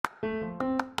Hey,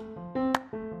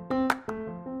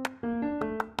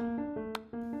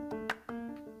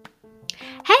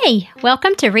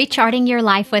 welcome to Recharting Your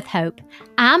Life with Hope.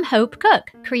 I'm Hope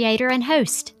Cook, creator and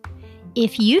host.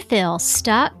 If you feel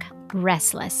stuck,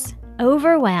 restless,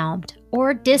 overwhelmed,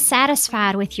 or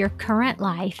dissatisfied with your current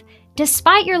life,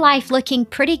 despite your life looking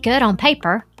pretty good on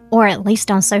paper, or at least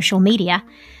on social media,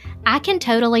 I can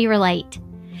totally relate.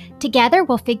 Together,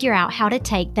 we'll figure out how to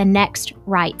take the next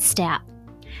right step.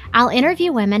 I'll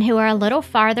interview women who are a little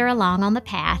farther along on the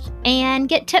path and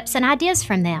get tips and ideas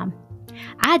from them.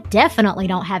 I definitely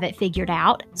don't have it figured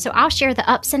out, so I'll share the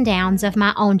ups and downs of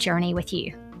my own journey with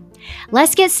you.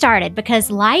 Let's get started because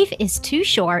life is too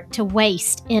short to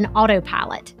waste in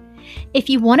autopilot. If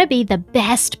you want to be the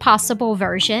best possible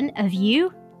version of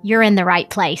you, you're in the right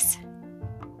place.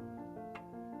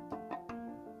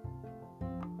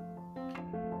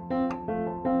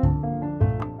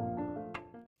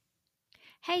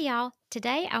 Hey y'all,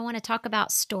 today I want to talk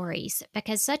about stories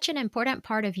because such an important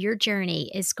part of your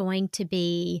journey is going to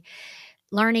be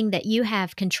learning that you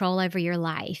have control over your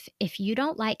life. If you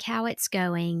don't like how it's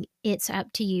going, it's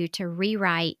up to you to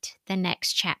rewrite the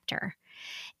next chapter.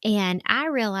 And I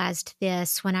realized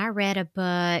this when I read a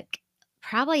book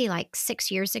probably like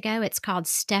 6 years ago. It's called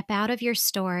Step Out of Your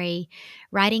Story,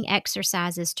 Writing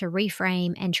Exercises to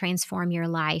Reframe and Transform Your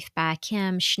Life by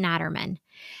Kim Schneiderman.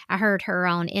 I heard her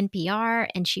on NPR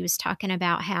and she was talking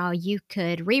about how you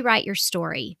could rewrite your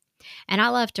story. And I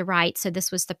love to write, so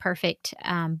this was the perfect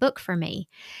book for me.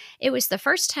 It was the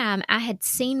first time I had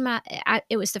seen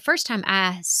it was the first time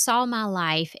I saw my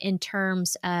life in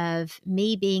terms of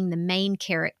me being the main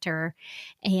character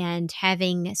and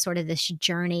having sort of this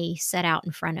journey set out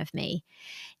in front of me.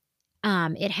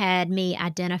 It had me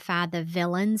identify the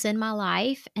villains in my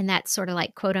life, and that's sort of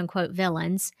like quote unquote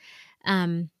villains.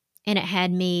 And it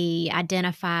had me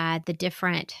identify the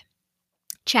different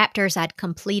chapters I'd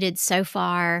completed so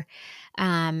far.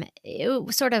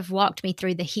 It sort of walked me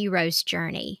through the hero's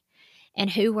journey and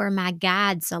who were my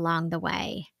guides along the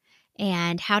way.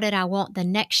 And how did I want the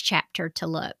next chapter to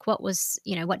look? What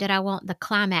did I want the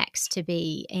climax to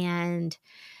be? And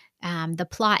the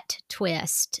plot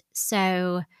twist.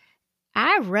 So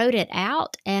I wrote it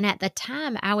out. And at the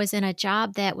time, I was in a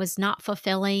job that was not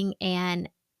fulfilling and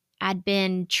I'd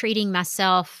been treating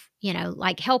myself,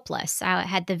 like helpless. I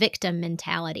had the victim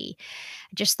mentality.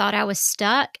 I just thought I was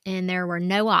stuck and there were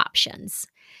no options.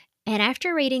 And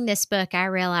after reading this book, I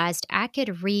realized I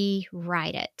could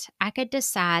rewrite it. I could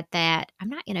decide that I'm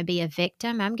not going to be a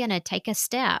victim. I'm going to take a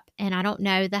step, and I don't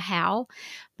know the how,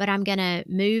 but I'm going to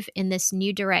move in this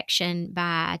new direction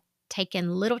by taking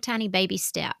little tiny baby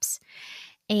steps.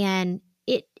 And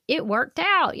it worked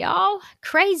out, y'all.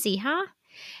 Crazy, huh?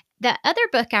 The other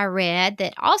book I read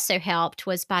that also helped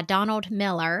was by Donald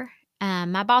Miller.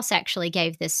 My boss actually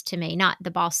gave this to me, not the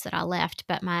boss that I left,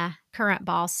 but my current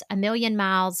boss, A Million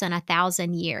Miles in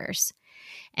 1,000 Years.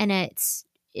 And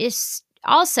it's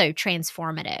also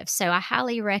transformative. So I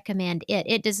highly recommend it.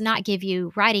 It does not give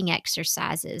you writing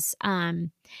exercises.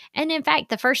 And in fact,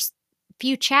 the first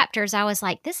few chapters, I was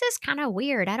like, this is kind of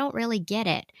weird. I don't really get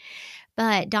it.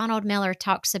 But Donald Miller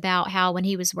talks about how when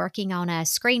he was working on a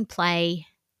screenplay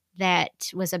that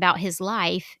was about his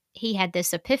life, he had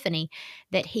this epiphany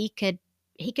that he could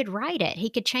write it. He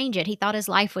could change it. He thought his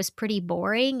life was pretty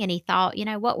boring and he thought,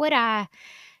 what would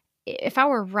if I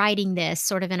were writing this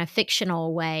sort of in a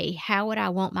fictional way, how would I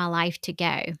want my life to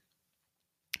go?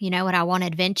 Would I want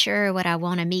adventure? Would I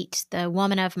want to meet the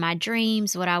woman of my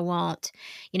dreams? Would I want,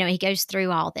 he goes through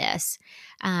all this.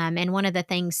 And one of the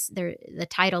things the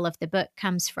title of the book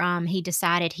comes from, he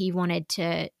decided he wanted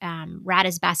to ride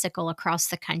his bicycle across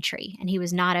the country. And he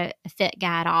was not a fit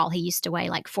guy at all. He used to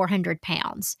weigh like 400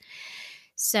 pounds.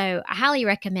 So I highly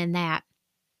recommend that.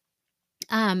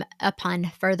 Upon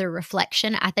further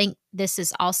reflection, I know this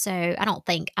is also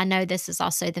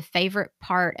the favorite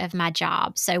part of my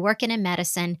job. So working in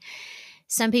medicine,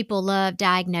 some people love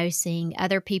diagnosing,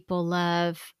 other people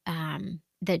love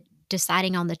the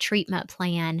deciding on the treatment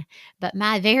plan. But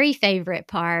my very favorite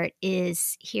part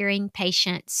is hearing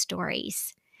patient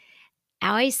stories. I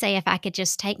always say if I could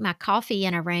just take my coffee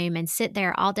in a room and sit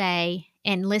there all day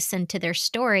and listen to their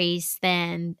stories,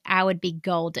 then I would be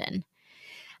golden.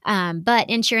 But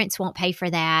insurance won't pay for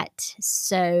that.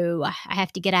 So I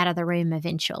have to get out of the room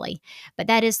eventually. But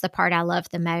that is the part I love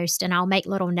the most. And I'll make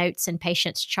little notes and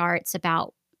patients charts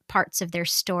about parts of their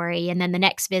story. And then the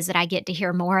next visit, I get to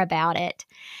hear more about it.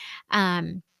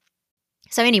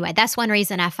 So anyway, that's one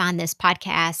reason I find this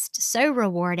podcast so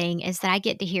rewarding is that I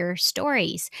get to hear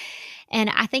stories. And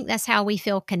I think that's how we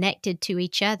feel connected to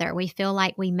each other. We feel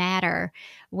like we matter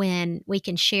when we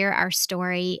can share our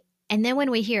story And then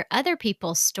when we hear other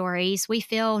people's stories, we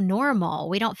feel normal.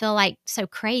 We don't feel like so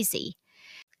crazy.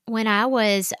 When I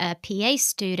was a PA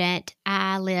student,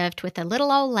 I lived with a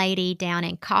little old lady down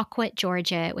in Colquitt,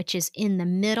 Georgia, which is in the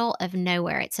middle of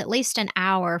nowhere. It's at least an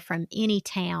hour from any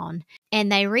town.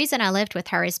 And the reason I lived with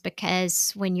her is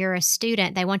because when you're a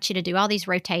student, they want you to do all these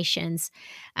rotations.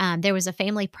 There was a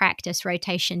family practice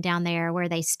rotation down there where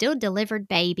they still delivered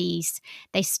babies.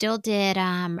 They still did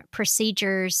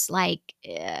procedures like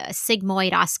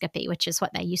sigmoidoscopy, which is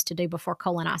what they used to do before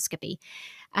colonoscopy.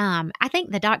 I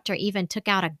think the doctor even took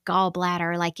out a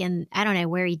gallbladder, like in I don't know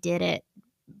where he did it,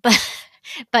 but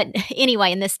but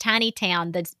anyway, in this tiny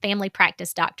town, the family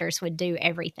practice doctors would do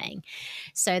everything.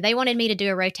 So they wanted me to do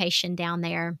a rotation down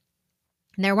there.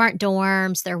 There weren't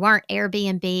dorms, there weren't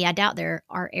Airbnb. I doubt there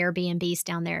are Airbnbs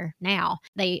down there now.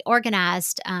 They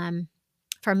organized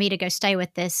for me to go stay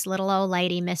with this little old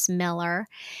lady, Miss Miller,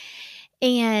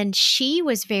 and she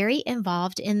was very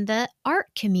involved in the art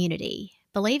community.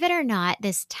 Believe it or not,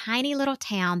 this tiny little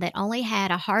town that only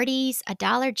had a Hardee's, a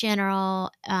Dollar General,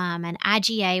 an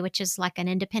IGA, which is like an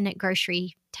independent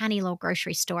grocery, tiny little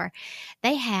grocery store,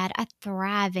 they had a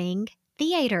thriving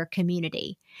theater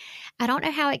community. I don't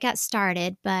know how it got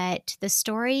started, but the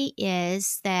story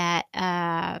is that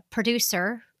a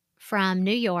producer from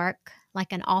New York,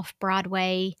 like an off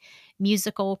Broadway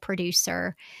musical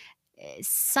producer,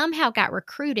 somehow got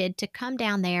recruited to come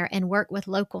down there and work with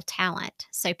local talent.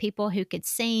 So people who could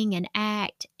sing and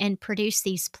act and produce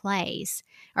these plays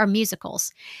or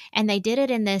musicals. And they did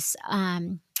it in this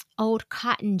old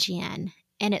cotton gin.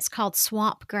 And it's called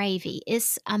Swamp Gravy.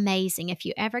 It's amazing. If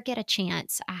you ever get a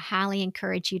chance, I highly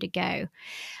encourage you to go.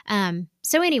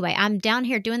 So anyway, I'm down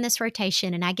here doing this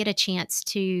rotation and I get a chance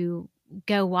to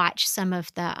go watch some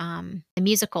of the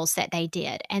musicals that they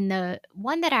did. And the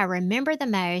one that I remember the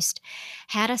most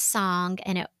had a song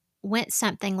and it went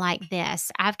something like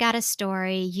this: I've got a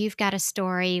story, you've got a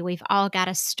story, we've all got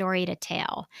a story to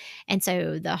tell. And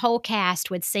so the whole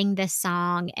cast would sing this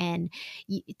song, and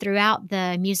throughout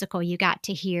the musical, you got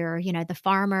to hear, the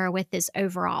farmer with his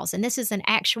overalls. And this is an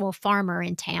actual farmer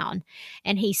in town,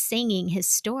 and he's singing his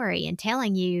story and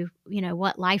telling you,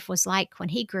 what life was like when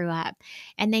he grew up.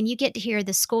 And then you get to hear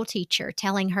the school teacher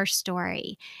telling her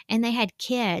story. And they had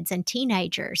kids and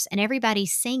teenagers, and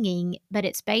everybody's singing, but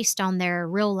it's based on their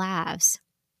real lives.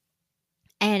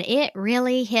 And it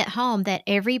really hit home that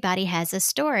everybody has a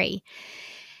story.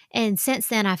 And since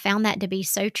then, I found that to be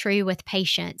so true with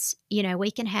patients.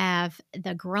 We can have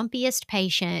the grumpiest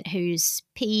patient who's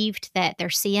peeved that they're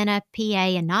seeing a PA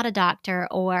and not a doctor,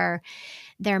 or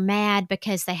they're mad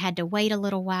because they had to wait a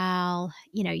little while.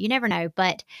 You never know.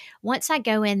 But once I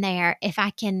go in there, if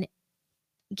I can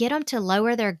get them to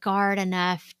lower their guard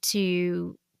enough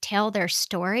to tell their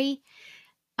story,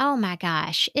 oh my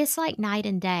gosh, it's like night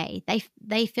and day.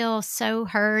 They feel so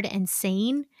heard and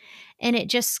seen, and it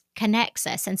just connects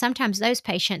us. And sometimes those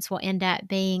patients will end up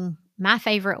being my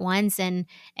favorite ones, and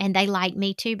they like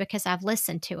me too because I've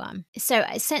listened to them. So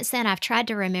since then, I've tried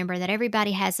to remember that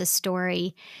everybody has a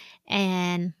story,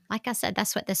 and like I said,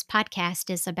 that's what this podcast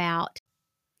is about.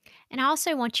 And I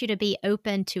also want you to be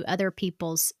open to other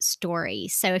people's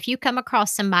stories. So if you come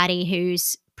across somebody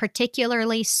who's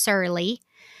particularly surly,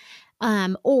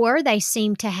 or they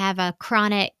seem to have a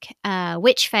chronic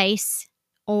witch face,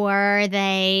 or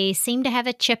they seem to have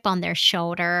a chip on their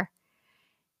shoulder,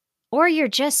 or you're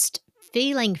just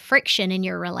feeling friction in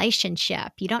your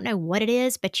relationship. You don't know what it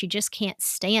is, but you just can't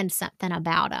stand something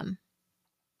about them.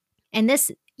 And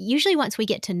this usually, once we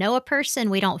get to know a person,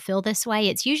 we don't feel this way.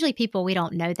 It's usually people we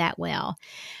don't know that well.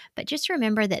 But just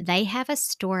remember that they have a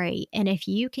story. And if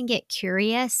you can get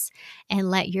curious and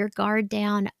let your guard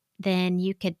down, then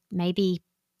you could maybe,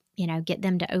 get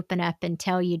them to open up and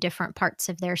tell you different parts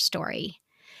of their story.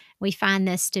 We find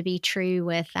this to be true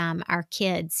with our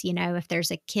kids. If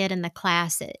there's a kid in the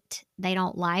class that they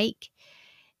don't like,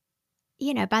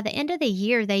 by the end of the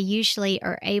year, they usually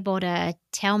are able to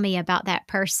tell me about that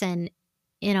person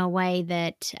in a way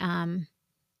that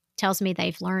tells me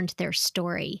they've learned their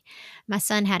story. My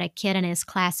son had a kid in his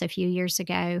class a few years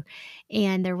ago,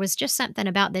 and there was just something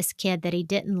about this kid that he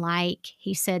didn't like.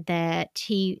 He said that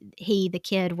the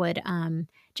kid would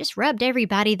just rubbed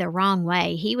everybody the wrong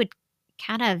way. He would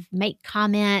kind of make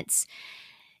comments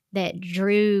that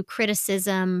drew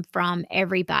criticism from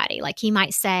everybody. Like he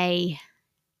might say,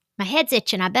 "My head's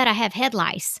itching. I bet I have head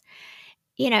lice."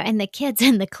 And the kids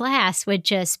in the class would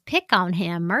just pick on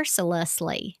him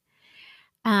mercilessly.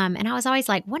 And I was always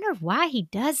like, wonder why he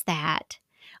does that.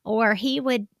 Or he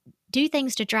would do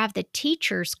things to drive the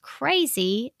teachers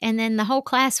crazy, and then the whole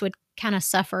class would kind of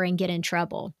suffer and get in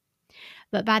trouble.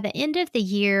 But by the end of the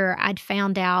year, I'd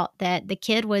found out that the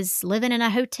kid was living in a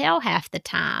hotel half the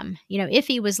time, if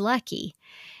he was lucky.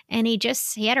 And he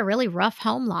had a really rough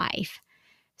home life.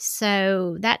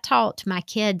 So that taught my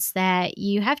kids that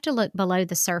you have to look below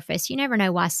the surface. You never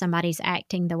know why somebody's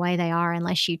acting the way they are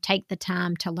unless you take the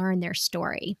time to learn their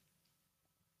story.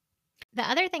 The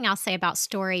other thing I'll say about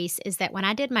stories is that when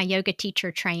I did my yoga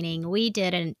teacher training, we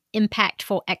did an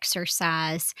impactful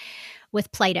exercise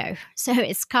with Play-Doh. So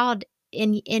it's called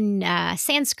in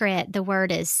Sanskrit, the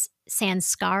word is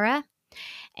sanskara.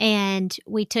 And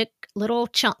we took little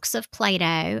chunks of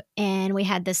Play-Doh and we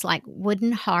had this like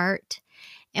wooden heart.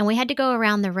 And we had to go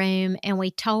around the room and we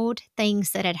told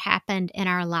things that had happened in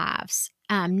our lives.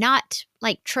 Not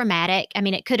like traumatic. I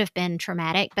mean, it could have been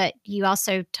traumatic, but you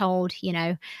also told,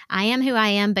 I am who I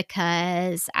am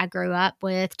because I grew up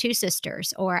with two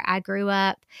sisters, or I grew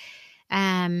up,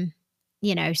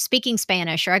 speaking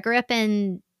Spanish, or I grew up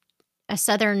in a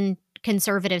Southern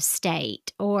conservative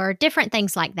state, or different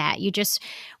things like that. You just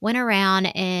went around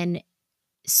and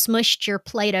smushed your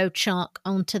Play-Doh chunk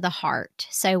onto the heart.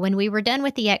 So when we were done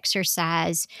with the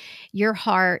exercise, your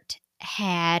heart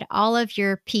had all of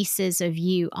your pieces of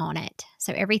you on it.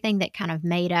 So everything that kind of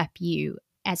made up you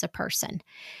as a person,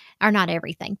 or not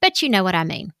everything, but you know what I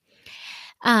mean.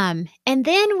 And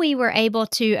then we were able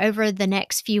to, over the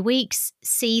next few weeks,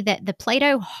 see that the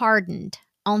Play-Doh hardened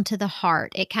onto the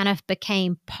heart. It kind of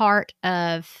became part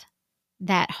of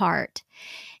that heart.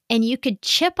 And you could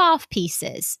chip off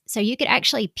pieces. So you could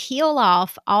actually peel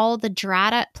off all the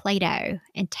dried up Play-Doh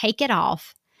and take it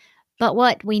off. But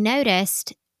what we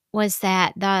noticed was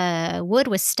that the wood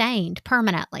was stained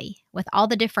permanently with all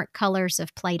the different colors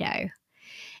of Play-Doh.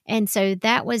 And so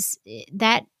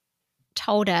that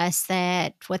told us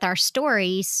that with our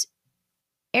stories,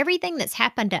 everything that's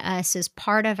happened to us is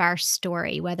part of our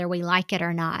story, whether we like it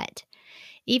or not.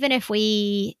 Even if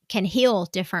we can heal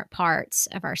different parts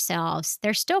of ourselves,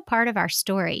 they're still part of our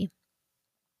story.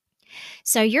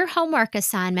 So your homework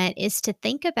assignment is to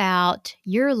think about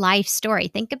your life story.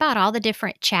 Think about all the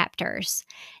different chapters,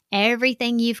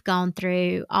 everything you've gone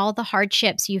through, all the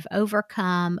hardships you've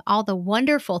overcome, all the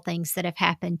wonderful things that have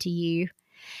happened to you.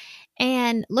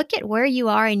 And look at where you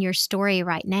are in your story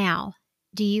right now.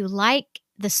 Do you like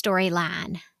the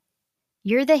storyline?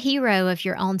 You're the hero of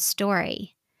your own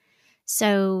story.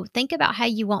 So think about how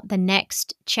you want the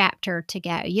next chapter to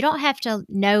go. You don't have to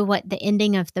know what the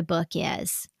ending of the book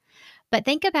is, but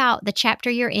think about the chapter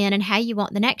you're in and how you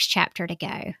want the next chapter to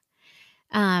go.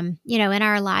 In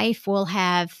our life, we'll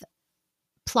have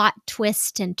plot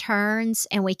twists and turns,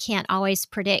 and we can't always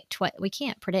predict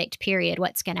period,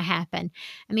 what's going to happen.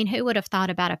 I mean, who would have thought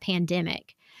about a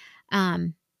pandemic?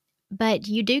 But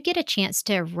you do get a chance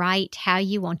to write how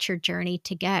you want your journey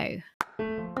to go.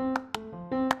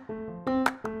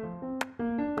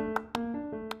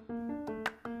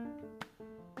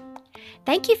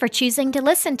 Thank you for choosing to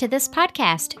listen to this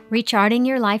podcast, Recharting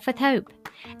Your Life with Hope.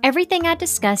 Everything I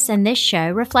discuss in this show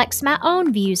reflects my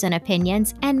own views and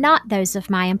opinions and not those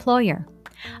of my employer.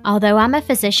 Although I'm a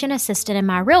physician assistant in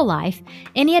my real life,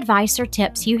 any advice or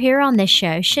tips you hear on this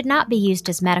show should not be used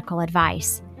as medical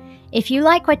advice. If you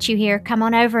like what you hear, come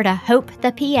on over to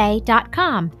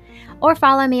hopethepa.com or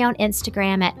follow me on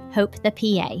Instagram at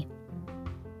hopethepa.